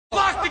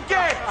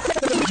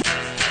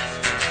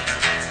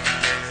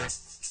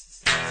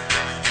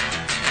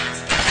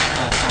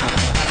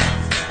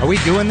we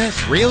doing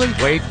this? Really?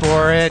 Wait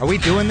for it. Are we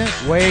doing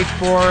this? Wait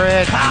for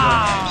it.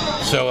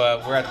 Ah! So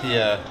we're at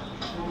the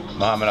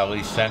Muhammad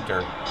Ali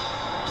Center.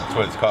 That's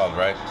what it's called,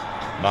 right?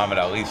 Muhammad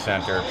Ali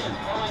Center.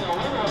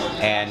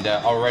 And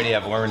already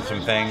I've learned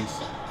some things.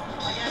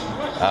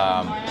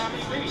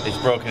 It's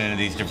broken into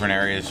these different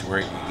areas where,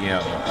 you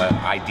know,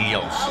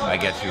 ideals, I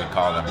guess you would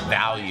call them,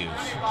 values.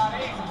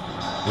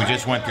 We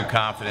just went through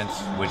confidence,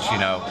 which, you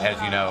know,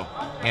 as you know,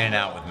 in and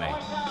out with me.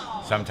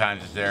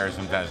 Sometimes it's there,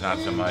 sometimes not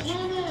so much.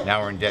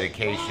 Now we're in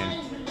dedication.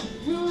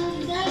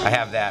 I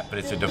have that, but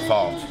it's a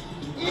default.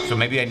 So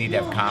maybe I need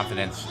to have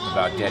confidence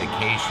about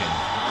dedication,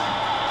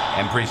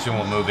 and pretty soon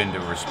we'll move into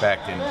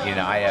respect. And, you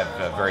know, I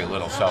have very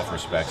little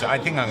self-respect. So I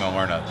think I'm going to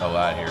learn a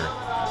lot here.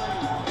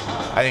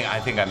 I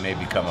think I may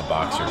become a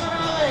boxer.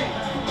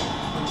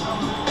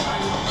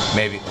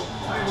 Maybe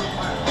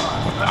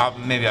I ought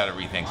to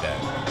rethink that.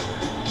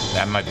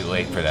 That might be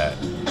late for that.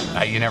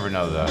 You never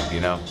know, though,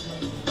 you know?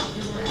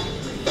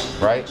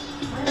 Right?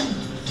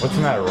 What's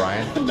the matter,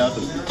 Ryan?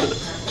 Nothing.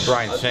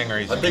 Brian Singer,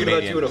 he's a I'm thinking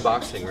comedian. about you in a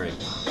boxing ring,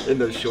 in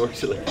those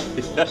shorts.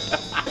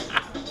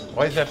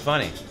 Why is that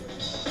funny?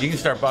 You can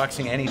start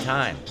boxing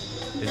anytime.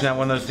 Isn't that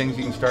one of those things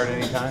you can start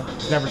anytime?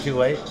 It's never too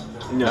late?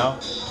 No?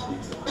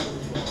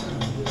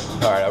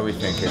 All right, I'll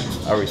rethink it.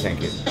 I'll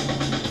rethink it.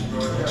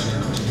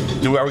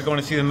 Are we going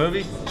to see the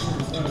movie?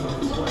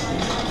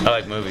 I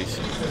like movies.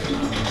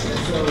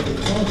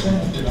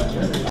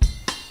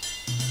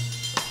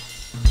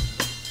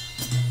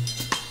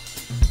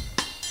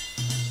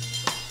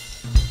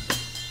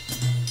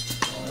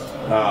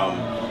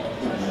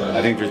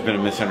 I think there's been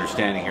a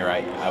misunderstanding here.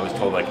 I was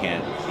told I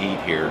can't eat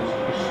here.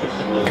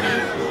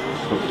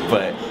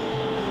 But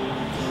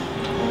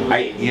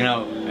you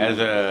know,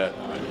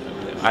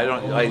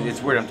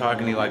 it's weird, I'm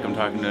talking to you like I'm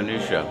talking to a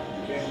news show.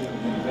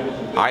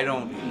 I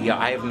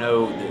have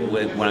no,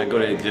 when I go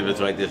to exhibits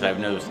like this,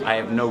 I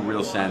have no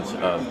real sense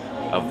of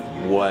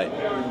what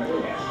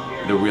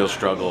the real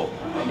struggle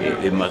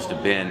it must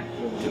have been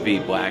to be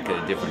black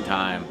at a different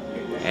time,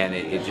 and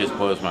it just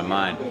blows my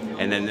mind.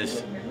 And then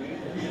this,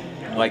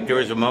 like, there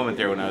was a moment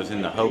there when I was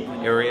in the hope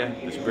area,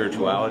 the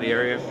spirituality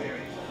area,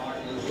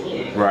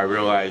 where I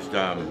realized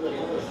I'm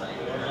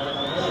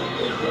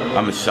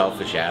a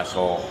selfish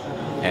asshole,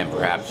 and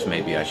perhaps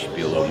maybe I should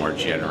be a little more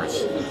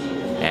generous.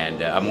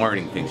 And I'm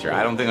learning things here.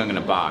 I don't think I'm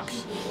going to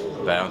box,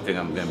 but I don't think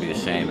I'm going to be the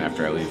same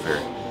after I leave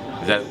here.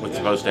 Is that what's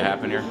supposed to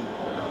happen here?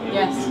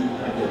 Yes.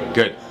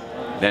 Good.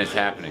 Then it's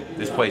happening.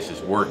 This place is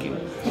working.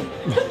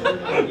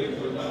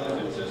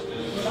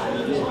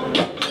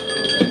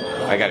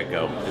 I gotta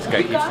go. This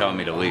guy keeps telling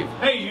me to leave.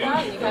 Hey, you.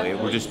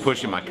 We're just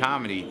pushing my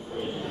comedy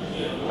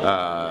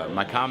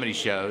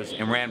shows,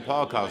 and Rand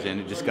Paul calls in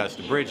to discuss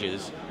the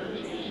bridges.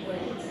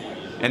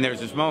 And there's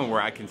this moment where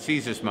I can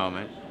seize this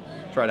moment,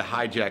 try to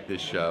hijack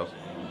this show,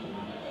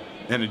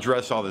 and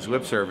address all this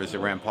lip service that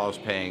Rand Paul's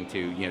paying to,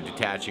 you know,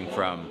 detaching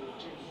from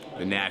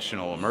the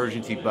national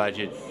emergency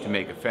budget to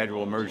make a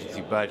federal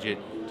emergency budget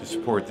to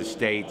support the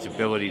state's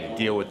ability to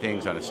deal with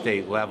things on a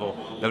state level,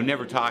 though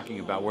never talking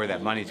about where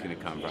that money's going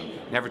to come from,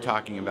 never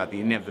talking about the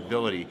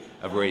inevitability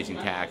of raising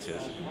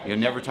taxes, you know,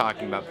 never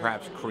talking about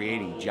perhaps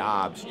creating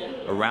jobs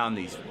around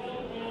these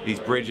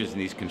bridges and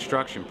these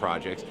construction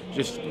projects,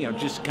 just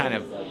kind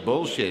of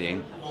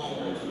bullshitting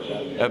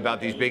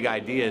about these big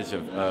ideas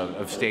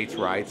of states'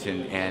 rights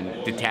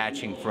and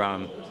detaching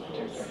from,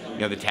 you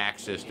know, the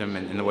tax system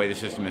and the way the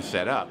system is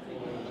set up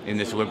in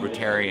this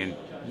libertarian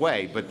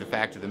way. But the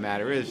fact of the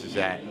matter is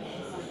that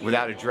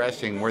without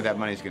addressing where that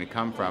money is going to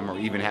come from, or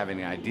even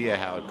having an idea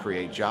how to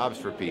create jobs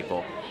for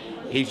people,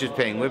 he's just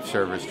paying lip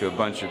service to a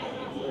bunch of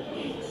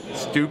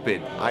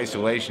stupid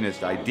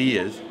isolationist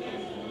ideas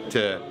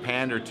to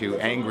pander to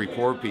angry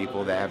poor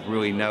people that have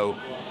really no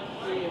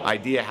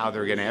idea how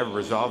they're going to ever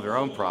resolve their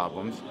own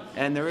problems.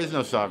 And there is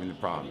no solving the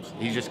problems.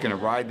 He's just going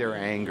to ride their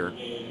anger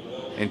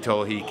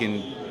until he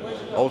can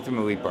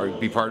ultimately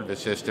be part of a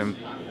system,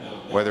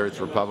 whether it's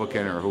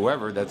Republican or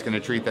whoever, that's going to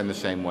treat them the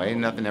same way, and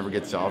nothing ever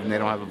gets solved, and they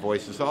don't have a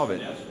voice to solve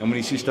it. And when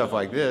you see stuff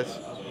like this,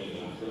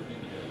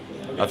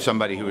 of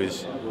somebody who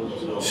is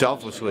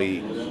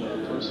selflessly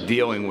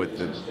dealing with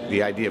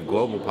the idea of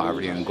global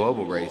poverty and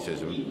global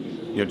racism,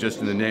 you know, just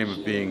in the name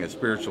of being a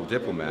spiritual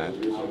diplomat,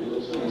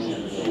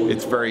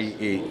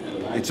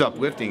 it's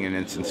uplifting and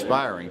it's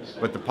inspiring.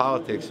 But the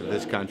politics of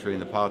this country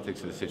and the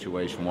politics of the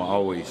situation will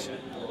always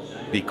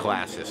be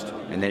classist,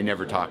 and they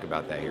never talk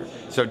about that here.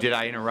 So did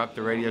I interrupt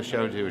the radio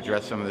show to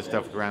address some of the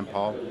stuff with Rand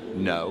Paul?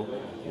 No.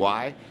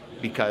 Why?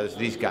 Because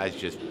these guys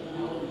just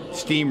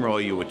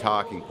steamroll you with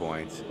talking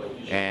points,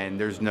 and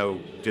there's no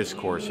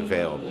discourse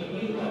available.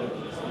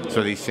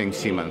 So these things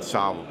seem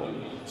unsolvable.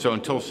 So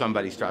until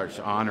somebody starts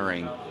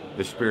honoring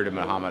the spirit of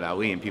Muhammad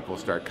Ali and people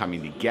start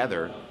coming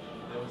together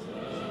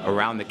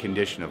around the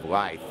condition of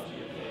life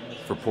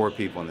for poor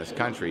people in this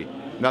country,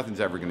 nothing's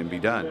ever going to be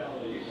done.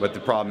 But the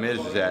problem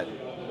is that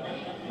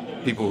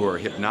people who are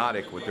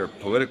hypnotic with their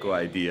political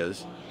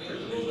ideas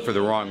for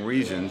the wrong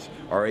reasons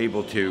are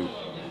able to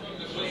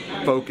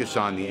focus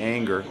on the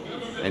anger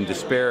and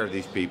despair of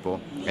these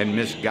people and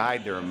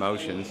misguide their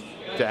emotions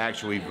to to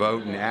actually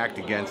vote and act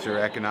against their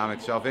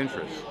economic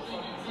self-interest.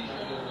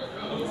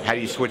 How do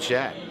you switch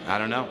that? I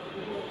don't know.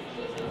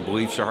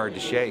 Beliefs are hard to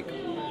shake,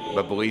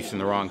 but beliefs in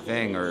the wrong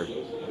thing are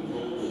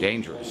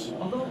dangerous.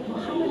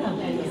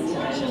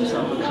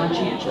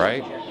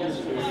 Right?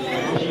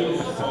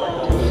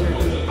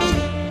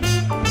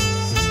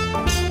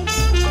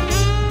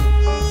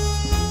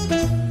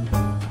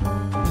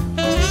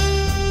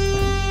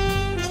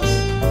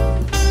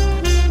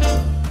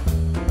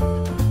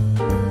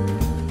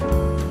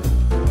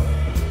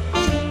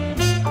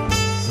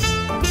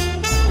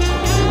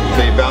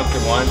 So you bounce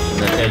it once and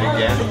then hit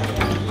again.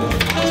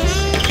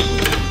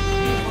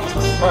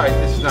 Alright,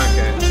 this is not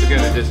good. It's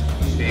gonna just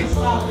be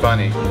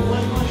funny.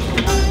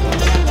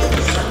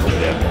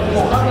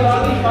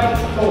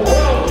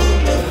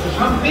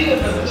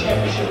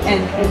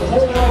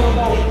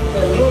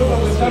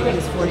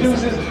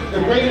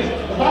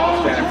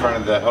 Stand in front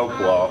of the hope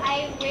wall.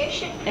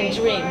 And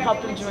dream,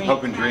 hope and dream.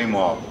 Hope and dream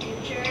wall.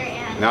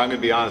 Now I'm gonna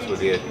be honest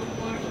with you.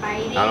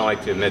 I don't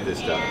like to admit this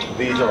stuff.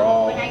 These are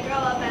all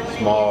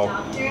small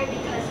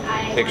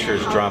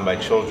pictures drawn by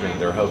children,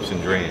 their hopes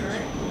and dreams.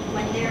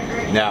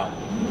 Now,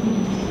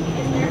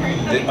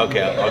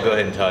 okay, I'll go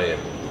ahead and tell you.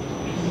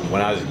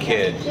 When I was a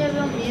kid,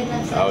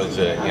 I was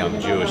a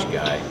Jewish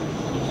guy,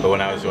 but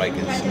when I was like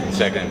in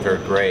second and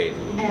third grade,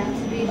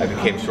 I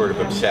became sort of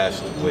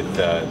obsessed with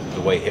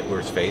the way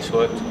Hitler's face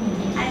looked.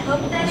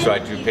 So I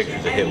drew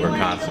pictures of Hitler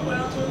constantly.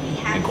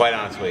 And quite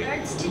honestly,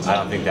 I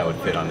don't think that would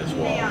fit on this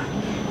wall.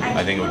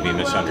 I think it would be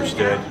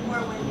misunderstood.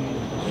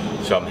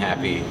 So I'm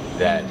happy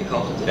that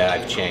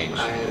I've changed.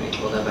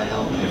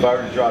 If I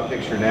were to draw a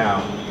picture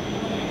now,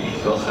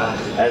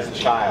 as a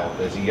child,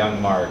 as a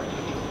young Mark,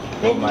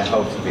 what would my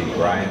hopes be,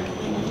 Brian?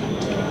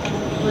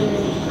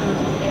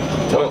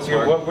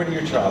 What are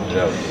your childhood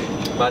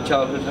hopes? My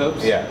childhood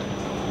hopes? Yeah.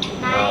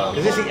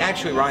 Because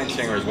actually Ryan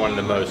Singer is one of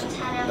the most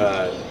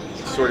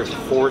sort of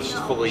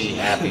forcefully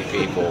happy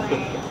people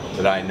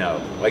that I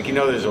know. Like,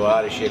 there's a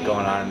lot of shit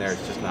going on in there,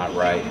 it's just not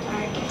right.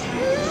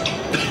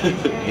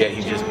 Yet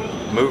he just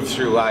moves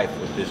through life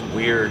with this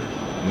weird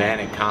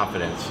manic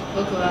confidence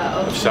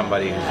of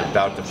somebody who's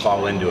about to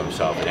fall into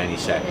himself at any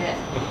second.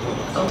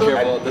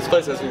 Careful, this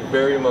place has me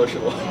very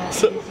emotional.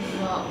 So,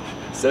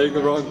 saying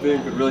the wrong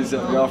thing could really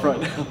set me off right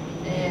now.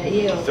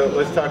 So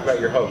let's talk about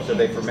your hopes. Are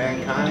they for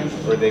mankind,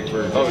 or are they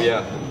for... Oh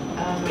yeah.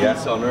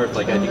 Peace on Earth,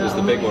 like I think was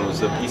the big one, was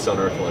the Peace on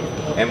Earth one.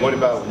 And what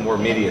about more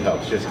immediate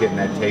hopes? Just getting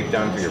that tape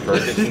done for your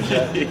Ferguson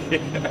set?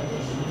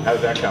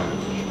 How's that coming?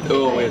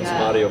 Oh, we had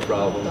some audio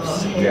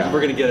problems. Yeah.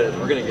 We're gonna get it.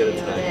 We're gonna get it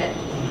tonight.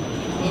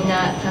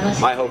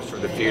 My hopes for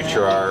the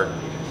future are...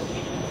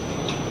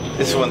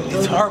 This one,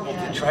 it's horrible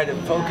to try to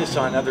focus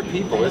on other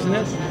people, isn't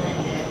it?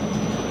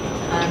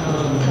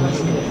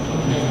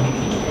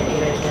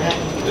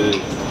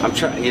 I'm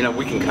trying,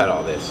 we can cut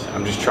all this.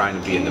 I'm just trying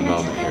to be in the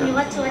moment here.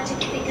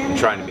 I'm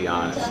trying to be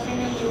honest.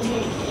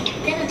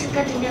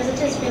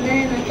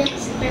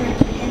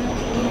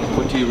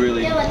 What do you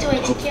really hope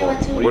for?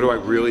 What do I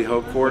really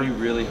hope for? What do you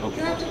really hope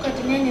for?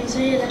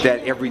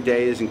 That every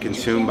day isn't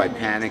consumed by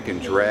panic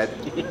and dread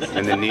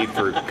and the need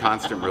for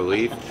constant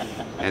relief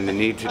and the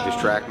need to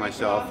distract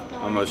myself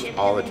almost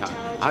all the time.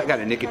 I got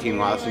a nicotine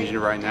lozenge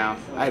right now.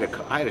 I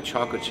had a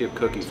chocolate chip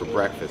cookie for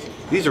breakfast.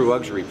 These are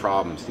luxury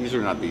problems. These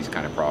are not these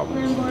kind of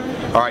problems.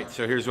 All right,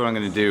 so here's what I'm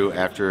going to do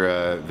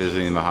after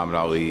visiting the Muhammad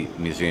Ali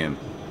Museum.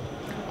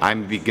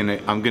 I'm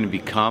going to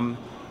become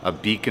a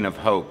beacon of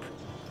hope.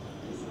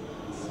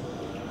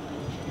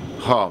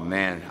 Oh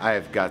man, I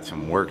have got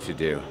some work to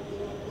do.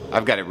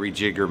 I've got to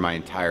rejigger my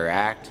entire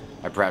act.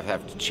 I perhaps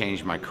have to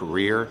change my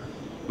career.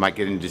 Might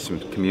get into some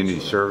community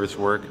service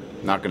work.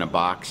 Not going to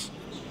box.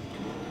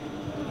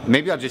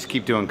 Maybe I'll just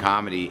keep doing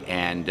comedy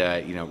and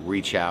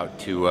reach out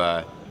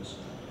to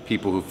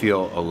people who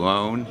feel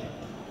alone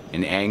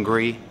and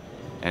angry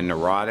and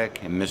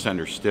neurotic and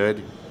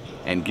misunderstood,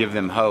 and give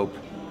them hope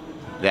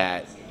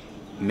that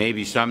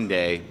maybe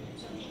someday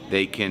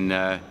they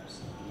can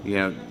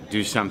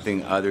do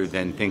something other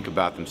than think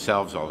about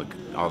themselves all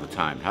the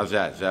time. How's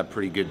that? Is that a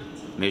pretty good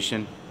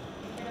mission?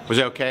 Was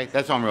I okay?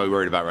 That's all I'm really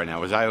worried about right now.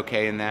 Was I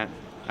okay in that?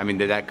 I mean,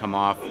 did that come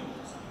off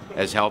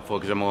as helpful?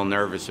 Because I'm a little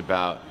nervous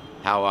about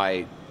how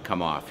I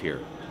come off here.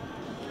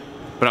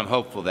 But I'm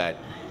hopeful that...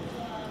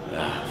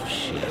 Oh,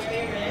 shit.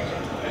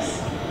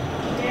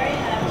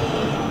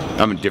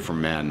 I'm a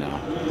different man now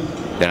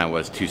than I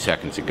was 2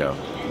 seconds ago.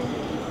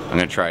 I'm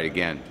going to try it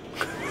again.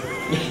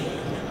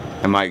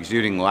 Am I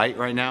exuding light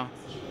right now?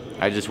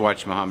 I just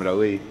watched Muhammad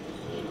Ali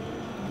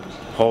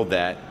hold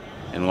that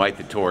and light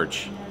the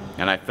torch.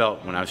 And I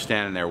felt when I was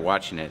standing there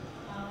watching it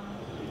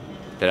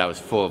that I was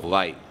full of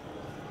light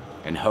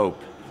and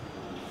hope.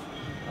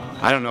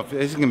 I don't know if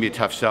this is going to be a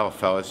tough sell,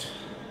 fellas.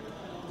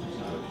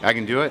 I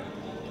can do it?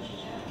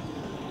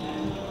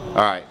 All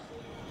right.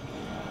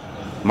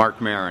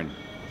 Marc Maron.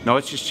 No,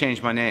 let's just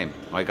change my name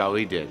like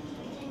Ali did.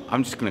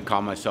 I'm just going to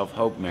call myself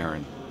Hope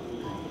Maron.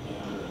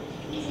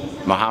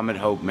 Muhammad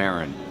Hope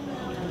Maron.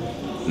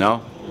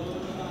 No?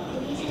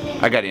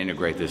 I got to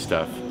integrate this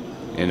stuff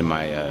into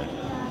my...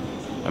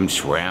 I'm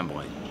just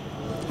rambling.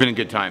 It's been a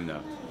good time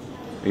though.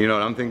 You know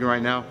what I'm thinking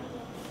right now?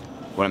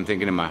 What I'm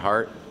thinking in my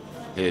heart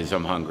is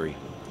I'm hungry.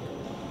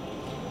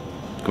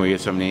 Can we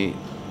get something to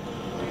eat?